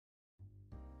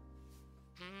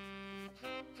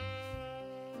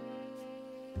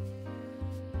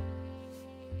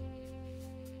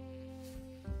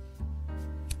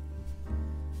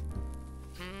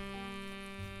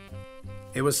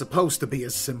It was supposed to be a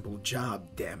simple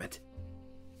job, damn it.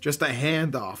 Just a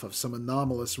handoff of some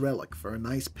anomalous relic for a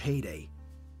nice payday.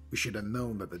 We should have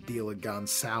known that the deal had gone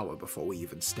sour before we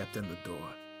even stepped in the door.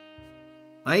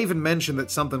 I even mentioned that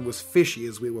something was fishy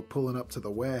as we were pulling up to the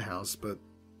warehouse, but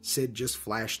Sid just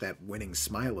flashed that winning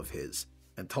smile of his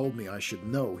and told me I should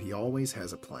know he always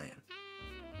has a plan.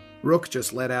 Rook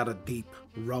just let out a deep,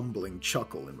 rumbling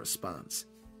chuckle in response.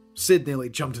 Sid nearly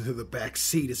jumped into the back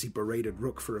seat as he berated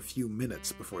Rook for a few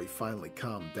minutes before he finally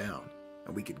calmed down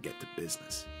and we could get to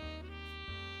business.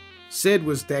 Sid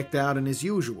was decked out in his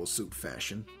usual suit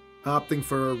fashion, opting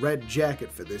for a red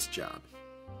jacket for this job.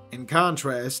 In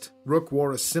contrast, Rook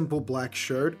wore a simple black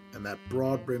shirt and that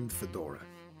broad-brimmed fedora.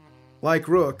 Like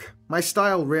Rook, my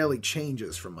style rarely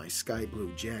changes from my sky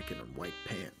blue jacket and white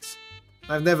pants.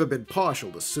 I've never been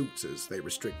partial to suits as they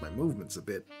restrict my movements a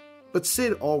bit, but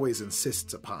Sid always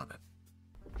insists upon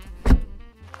it.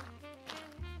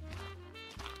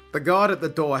 The guard at the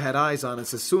door had eyes on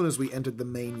us as soon as we entered the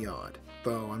main yard,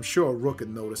 though I'm sure Rook had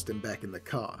noticed him back in the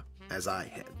car, as I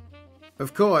had.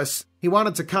 Of course, he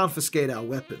wanted to confiscate our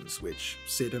weapons, which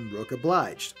Sid and Rook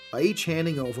obliged, by each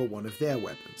handing over one of their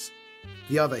weapons.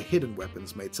 The other hidden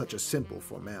weapons made such a simple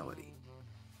formality.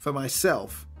 For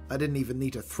myself, I didn't even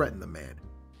need to threaten the man.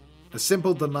 A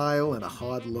simple denial and a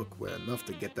hard look were enough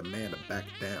to get the man to back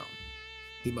down.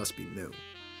 He must be new.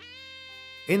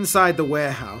 Inside the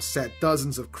warehouse sat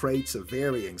dozens of crates of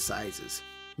varying sizes,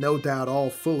 no doubt all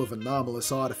full of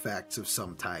anomalous artifacts of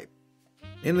some type.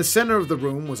 In the center of the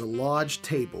room was a large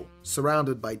table,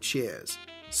 surrounded by chairs,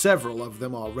 several of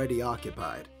them already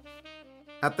occupied.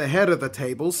 At the head of the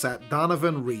table sat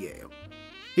Donovan Riale.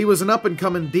 He was an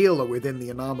up-and-coming dealer within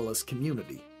the anomalous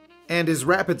community, and his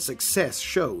rapid success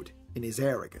showed in his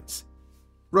arrogance.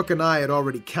 Rook and I had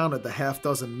already counted the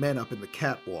half-dozen men up in the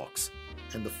catwalks,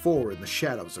 and the 4 in the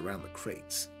shadows around the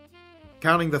crates.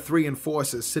 Counting the 3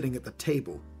 enforcers sitting at the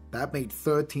table, that made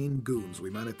 13 goons we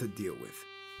might have to deal with.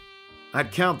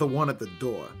 I'd count the one at the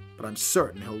door, but I'm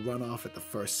certain he'll run off at the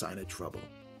first sign of trouble.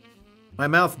 My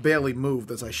mouth barely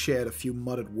moved as I shared a few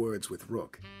muttered words with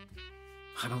Rook.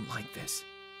 I don't like this.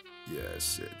 Yeah,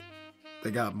 Sid.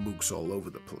 They got mooks all over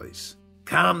the place.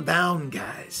 Calm down,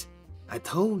 guys. I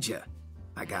told you.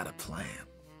 I got a plan.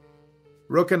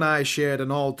 Rook and I shared an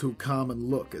all-too-common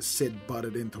look as Sid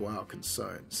butted into our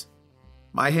concerns.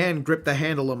 My hand gripped the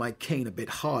handle of my cane a bit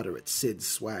harder at Sid's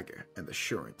swagger and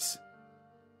assurance.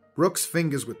 Rook's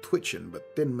fingers were twitching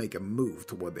but didn't make a move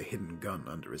toward the hidden gun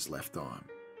under his left arm.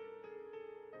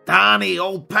 Donnie,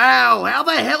 old pal, how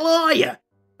the hell are you?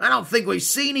 I don't think we've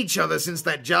seen each other since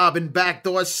that job in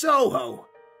Backdoor Soho.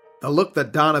 The look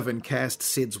that Donovan cast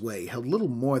Sid's way held little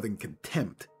more than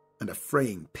contempt and a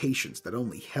fraying patience that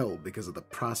only held because of the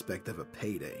prospect of a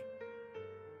payday.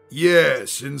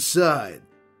 Yes, inside.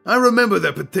 I remember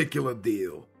that particular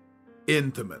deal.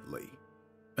 Intimately.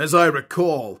 As I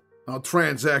recall, our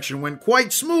transaction went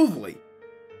quite smoothly.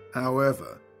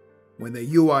 However, when the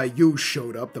UIU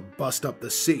showed up to bust up the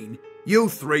scene, you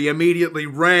 3 immediately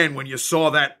ran when you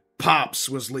saw that Pops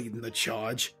was leading the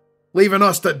charge, leaving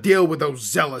us to deal with those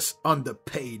zealous,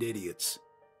 underpaid idiots.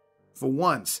 For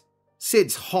once,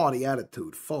 Sid's haughty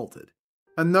attitude faltered.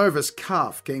 A nervous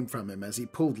cough came from him as he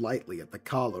pulled lightly at the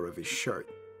collar of his shirt.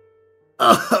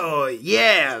 Oh,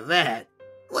 yeah, that.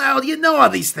 Well, you know how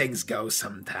these things go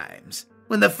sometimes.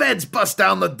 When the feds bust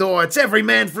down the door, it's every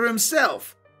man for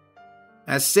himself.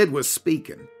 As Sid was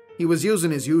speaking, he was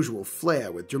using his usual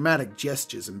flair with dramatic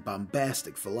gestures and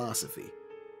bombastic philosophy.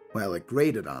 While it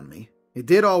grated on me, it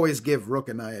did always give Rook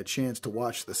and I a chance to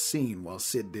watch the scene while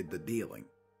Sid did the dealing.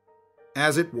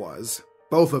 As it was,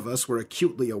 both of us were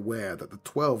acutely aware that the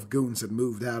 12 goons had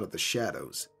moved out of the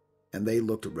shadows, and they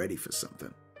looked ready for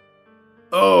something.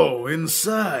 Oh,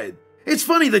 inside. It's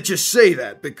funny that you say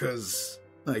that, because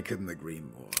I couldn't agree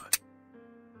more.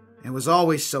 It was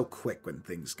always so quick when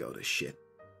things go to shit.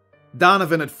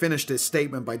 Donovan had finished his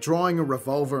statement by drawing a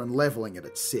revolver and leveling it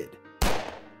at Sid.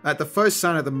 At the first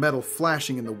sign of the metal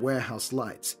flashing in the warehouse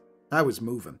lights, I was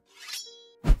moving.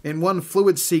 In one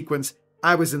fluid sequence,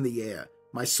 I was in the air,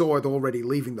 my sword already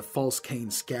leaving the false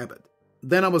cane scabbard.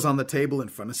 Then I was on the table in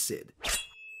front of Sid.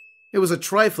 It was a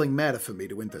trifling matter for me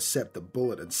to intercept the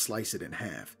bullet and slice it in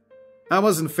half. I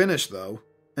wasn't finished, though,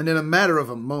 and in a matter of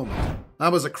a moment, I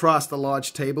was across the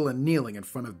large table and kneeling in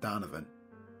front of Donovan.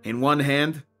 In one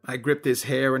hand, I gripped his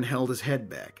hair and held his head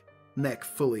back, neck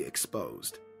fully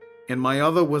exposed. In my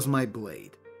other was my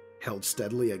blade, held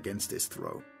steadily against his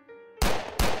throat.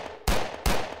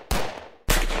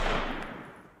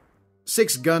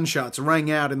 6 gunshots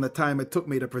rang out in the time it took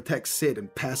me to protect Sid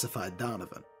and pacify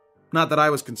Donovan. Not that I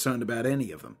was concerned about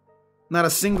any of them. Not a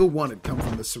single one had come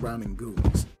from the surrounding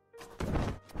goons.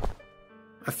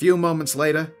 A few moments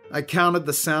later, I counted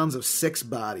the sounds of 6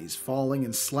 bodies falling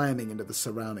and slamming into the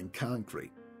surrounding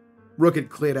concrete. Rook had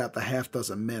cleared out the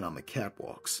half-dozen men on the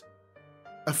catwalks.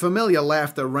 A familiar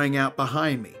laughter rang out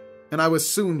behind me, and I was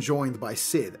soon joined by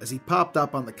Sid as he popped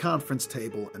up on the conference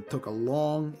table and took a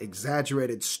long,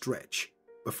 exaggerated stretch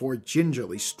before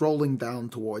gingerly strolling down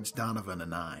towards Donovan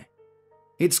and I.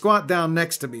 He'd squat down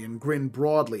next to me and grin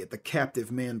broadly at the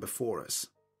captive man before us.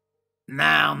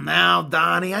 Now,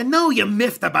 Donnie, I know you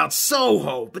miffed about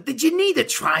Soho, but did you need to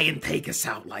try and take us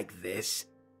out like this?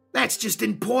 That's just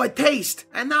in poor taste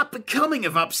and not becoming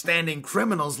of upstanding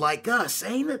criminals like us,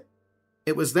 ain't it?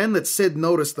 It was then that Sid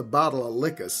noticed the bottle of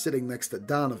liquor sitting next to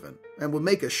Donovan and would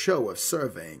make a show of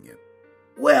surveying it.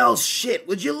 Well, shit,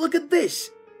 would you look at this?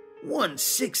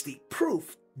 160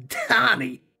 proof.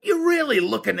 Donnie, you're really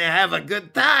looking to have a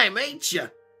good time, ain't you?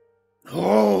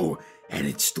 Oh, and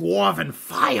it's dwarven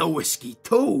fire whiskey,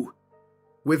 too.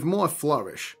 With more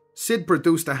flourish, Sid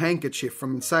produced a handkerchief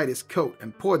from inside his coat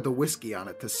and poured the whiskey on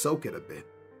it to soak it a bit.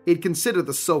 He'd considered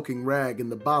the soaking rag in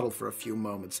the bottle for a few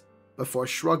moments, before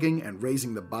shrugging and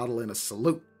raising the bottle in a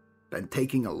salute, then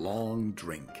taking a long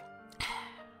drink.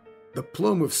 The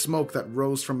plume of smoke that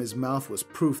rose from his mouth was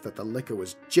proof that the liquor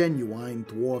was genuine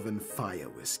dwarven fire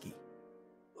whiskey.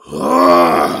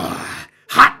 Oh,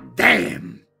 hot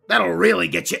damn! That'll really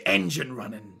get your engine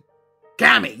running.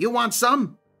 Cammy, you want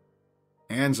some?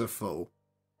 Hands are full.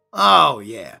 Oh,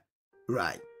 yeah.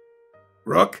 Right.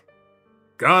 Rook?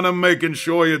 Kinda making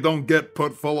sure you don't get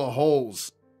put full of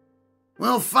holes.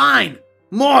 Well, fine.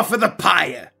 More for the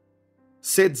pyre.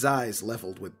 Sid's eyes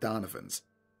leveled with Donovan's,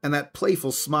 and that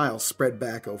playful smile spread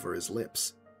back over his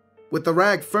lips. With the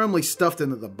rag firmly stuffed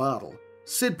into the bottle,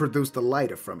 Sid produced a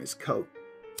lighter from his coat.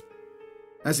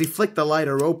 As he flicked the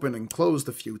lighter open and closed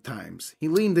a few times, he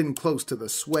leaned in close to the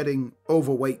sweating,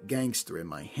 overweight gangster in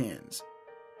my hands,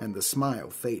 and the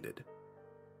smile faded.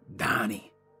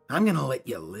 Donnie, I'm gonna let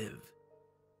you live.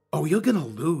 Oh, you're gonna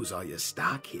lose all your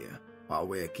stock here while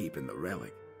we're keeping the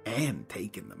relic and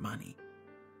taking the money.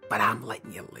 But I'm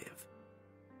letting you live.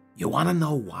 You wanna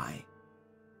know why?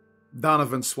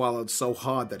 Donovan swallowed so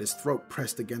hard that his throat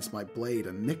pressed against my blade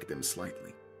and nicked him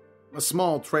slightly. A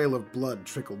small trail of blood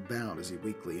trickled down as he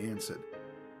weakly answered.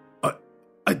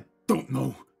 I don't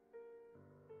know.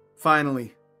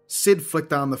 Finally, Sid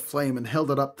flicked on the flame and held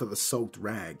it up to the soaked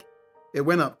rag. It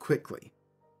went up quickly,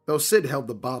 though Sid held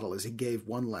the bottle as he gave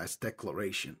one last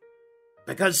declaration.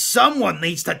 Because someone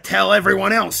needs to tell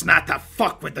everyone else not to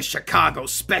fuck with the Chicago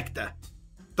Spectre.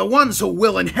 The ones who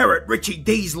will inherit Richie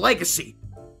D's legacy.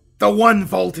 The one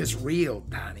vault is real,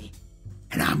 Donnie.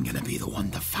 And I'm gonna be the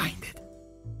one to find it.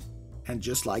 And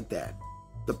just like that,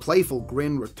 the playful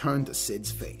grin returned to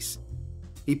Sid's face.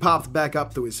 He popped back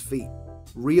up to his feet,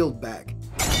 reeled back,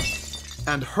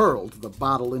 and hurled the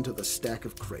bottle into the stack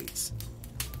of crates.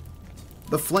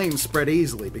 The flames spread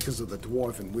easily because of the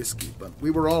dwarven whiskey, but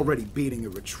we were already beating a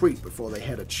retreat before they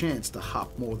had a chance to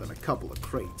hop more than a couple of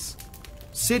crates.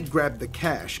 Sid grabbed the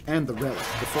cash and the relic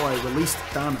before I released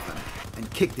Donovan and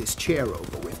kicked his chair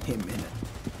over with him in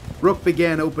it. Rook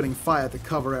began opening fire to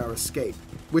cover our escape,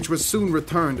 which was soon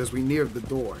returned as we neared the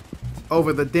door.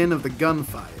 Over the din of the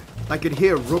gunfire, I could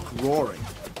hear Rook roaring.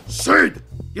 Sid,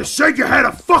 you said you had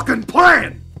a fucking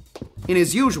plan! In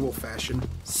his usual fashion,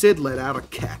 Sid let out a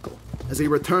cackle as he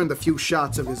returned a few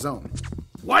shots of his own.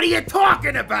 What are you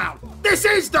talking about? This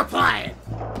is the plan!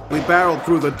 We barreled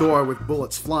through the door with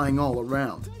bullets flying all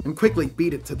around and quickly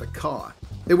beat it to the car.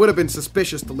 It would have been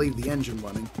suspicious to leave the engine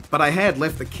running, but I had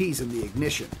left the keys in the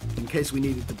ignition in case we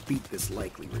needed to beat this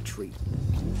likely retreat.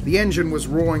 The engine was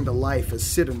roaring to life as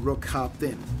Sid and Rook hopped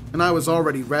in, and I was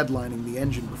already redlining the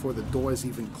engine before the doors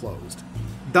even closed.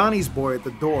 Donnie's boy at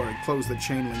the door had closed the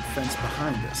chain-link fence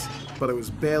behind us, but it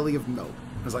was barely of note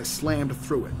as I slammed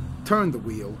through it, turned the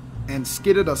wheel, and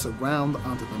skidded us around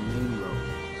onto the main road.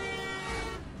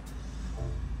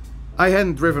 I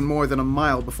hadn't driven more than a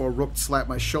mile before Rook slapped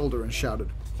my shoulder and shouted,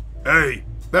 "Hey,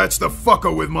 that's the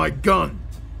fucker with my gun!"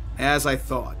 As I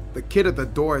thought, the kid at the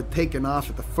door had taken off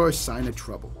at the first sign of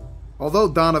trouble.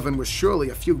 Although Donovan was surely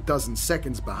a few dozen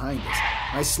seconds behind us,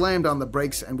 I slammed on the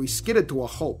brakes and we skidded to a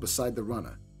halt beside the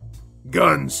runner.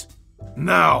 "Guns!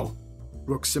 Now!"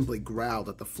 Rook simply growled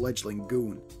at the fledgling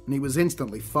goon, and he was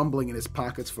instantly fumbling in his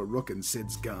pockets for Rook and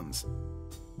Sid's guns.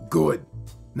 "Good.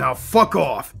 Now fuck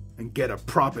off and get a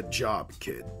proper job,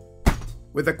 kid."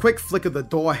 With a quick flick of the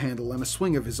door handle and a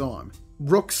swing of his arm,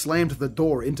 Rook slammed the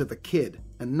door into the kid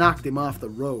and knocked him off the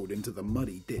road into the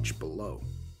muddy ditch below.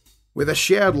 With a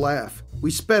shared laugh,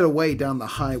 we sped away down the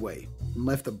highway and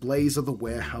left the blaze of the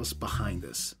warehouse behind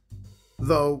us.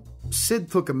 Though,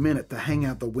 Sid took a minute to hang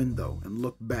out the window and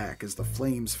look back as the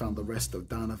flames found the rest of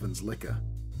Donovan's liquor.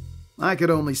 I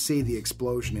could only see the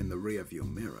explosion in the rearview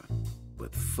mirror,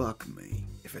 but fuck me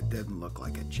if it didn't look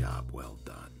like a job well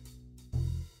done.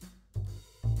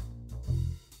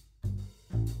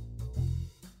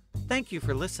 Thank you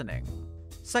for listening.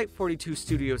 Site 42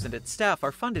 Studios and its staff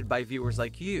are funded by viewers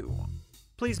like you.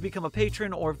 Please become a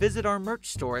patron or visit our merch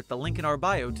store at the link in our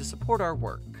bio to support our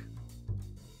work.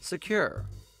 Secure,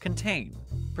 contain,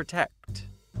 protect.